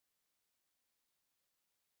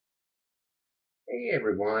Hey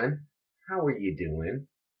everyone, how are you doing?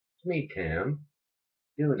 It's me, Tim,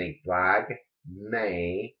 doing a vlog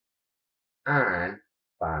May on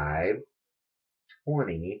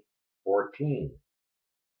 5/20/14.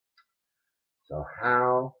 So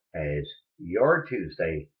how has your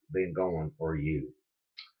Tuesday been going for you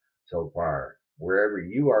so far? Wherever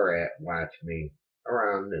you are at watching me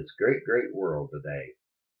around this great world today.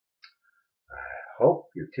 I hope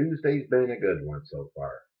your Tuesday's been a good one so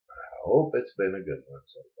far. I hope it's been a good one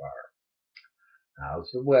so far. How's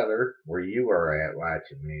the weather where you are at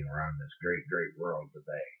watching me around this great world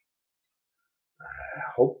today? I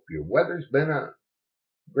hope your weather's been a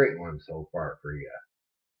great one so far for you.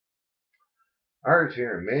 Ours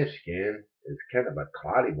here in Michigan is kind of a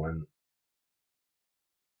cloudy one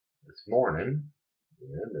this morning.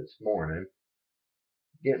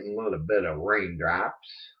 Getting a little bit of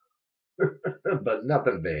raindrops, but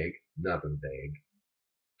nothing big, nothing big.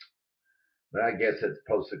 But I guess it's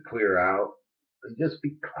supposed to clear out and just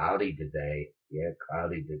be cloudy today. Yeah,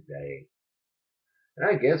 cloudy today. And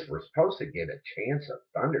I guess we're supposed to get a chance of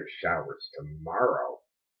thunder showers tomorrow.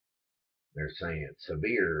 They're saying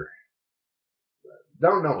severe.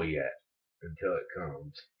 Don't know yet until it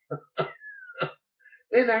comes.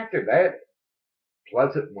 Then after that,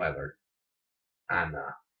 pleasant weather on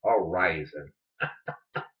the horizon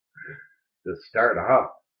to start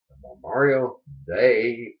off the Memorial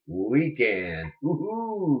Day weekend.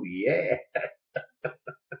 Woohoo! Yeah.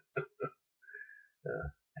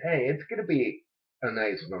 Hey, it's going to be a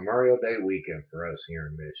nice Memorial Day weekend for us here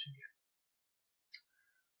in Michigan.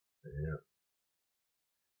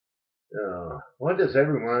 Yeah. What does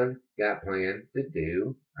everyone got planned to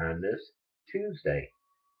do on this Tuesday?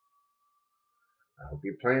 I hope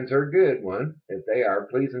your plans are a good one. If they are,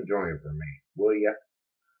 please enjoy them for me, will ya?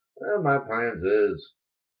 Well, my plans is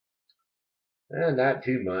not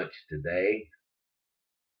too much today.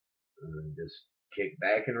 Just kick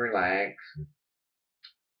back and relax and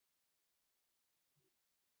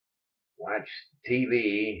watch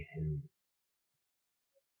TV and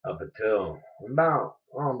up until about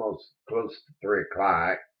almost close to 3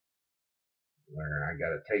 o'clock, where I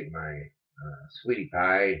got to take my sweetie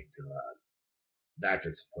pie to a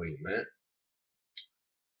doctor's appointment.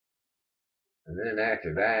 And then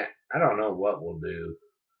after that, I don't know what we'll do.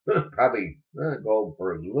 Probably go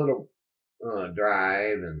for a little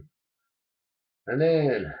drive and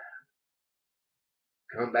then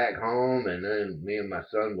come back home, and then me and my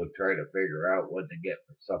son would try to figure out what to get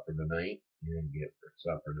for supper tonight.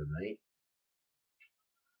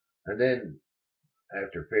 And then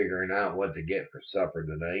after figuring out what to get for supper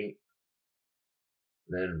tonight,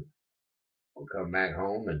 then we'll come back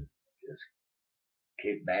home and just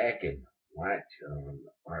kick back and watch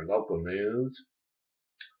our local news.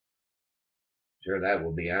 Sure, that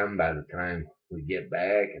will be on by the time we get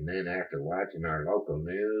back. And then after watching our local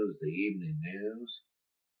news, the evening news,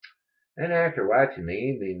 and after watching the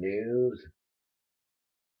evening news,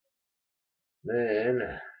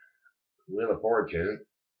 then Wheel of Fortune.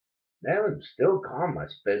 They haven't still called my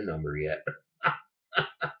spin number yet. I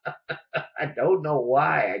don't know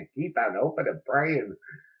why. I keep on hoping and praying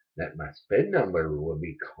that my spin number will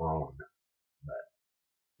be called. But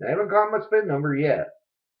they haven't called my spin number yet.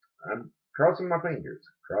 I'm crossing my fingers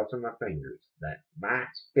that my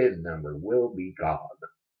spin number will be called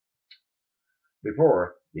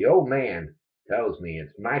before the old man tells me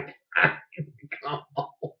it's my time to come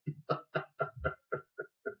home.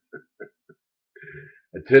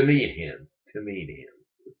 to meet him.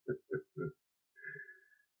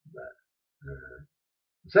 But,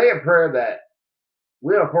 say a prayer that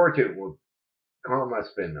Wheel of Fortune will call my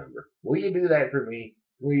spin number. Will you do that for me?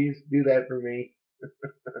 Please do that for me.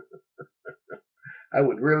 I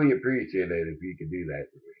would really appreciate it if you could do that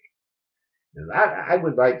for me. And I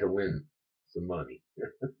would like to win some money.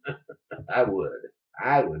 I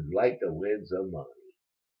would like to win some money.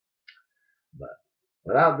 But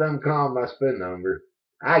without them calling my spin number,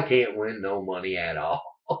 I can't win no money at all.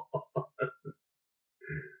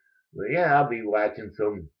 But yeah, I'll be watching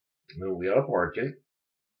some Wheel of Fortune.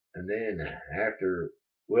 And then after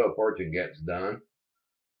Wheel of Fortune gets done,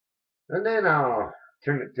 and then I'll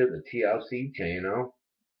turn it to the TLC channel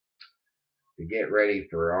to get ready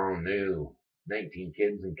for all new 19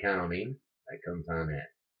 Kids and Counting. That comes on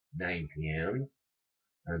at 9 p.m.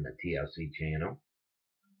 on the TLC channel.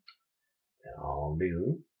 All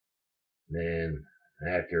new. Then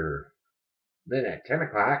at 10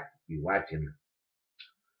 o'clock, be watching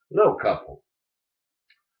Little Couple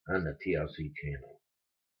on the TLC channel.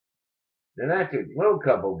 Then after Little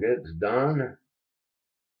Couple gets done,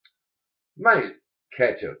 you might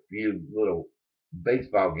catch a few little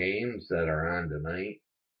baseball games that are on tonight.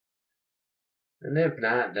 And if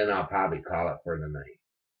not, then I'll probably call it for the night.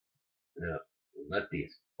 Let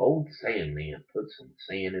this old Sandman put some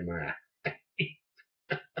sand in my eye.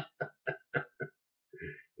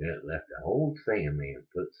 Yeah, let the old Sandman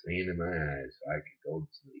put sand in my eyes so I could go to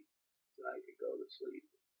sleep.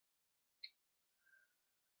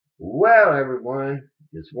 Well, everyone,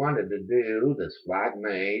 just wanted to do this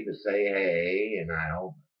VlogMay to say hey, and I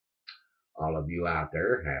hope all of you out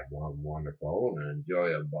there have one wonderful and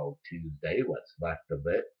enjoyable Tuesday. What's left of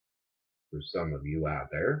it for some of you out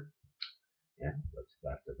there. Yeah, what's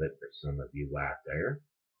left of it for some of you out there.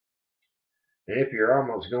 And if you're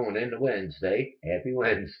almost going into Wednesday, happy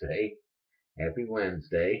Wednesday. Happy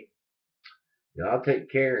Wednesday. Y'all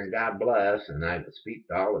take care and God bless, and I will speak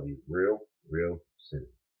to all of you real soon.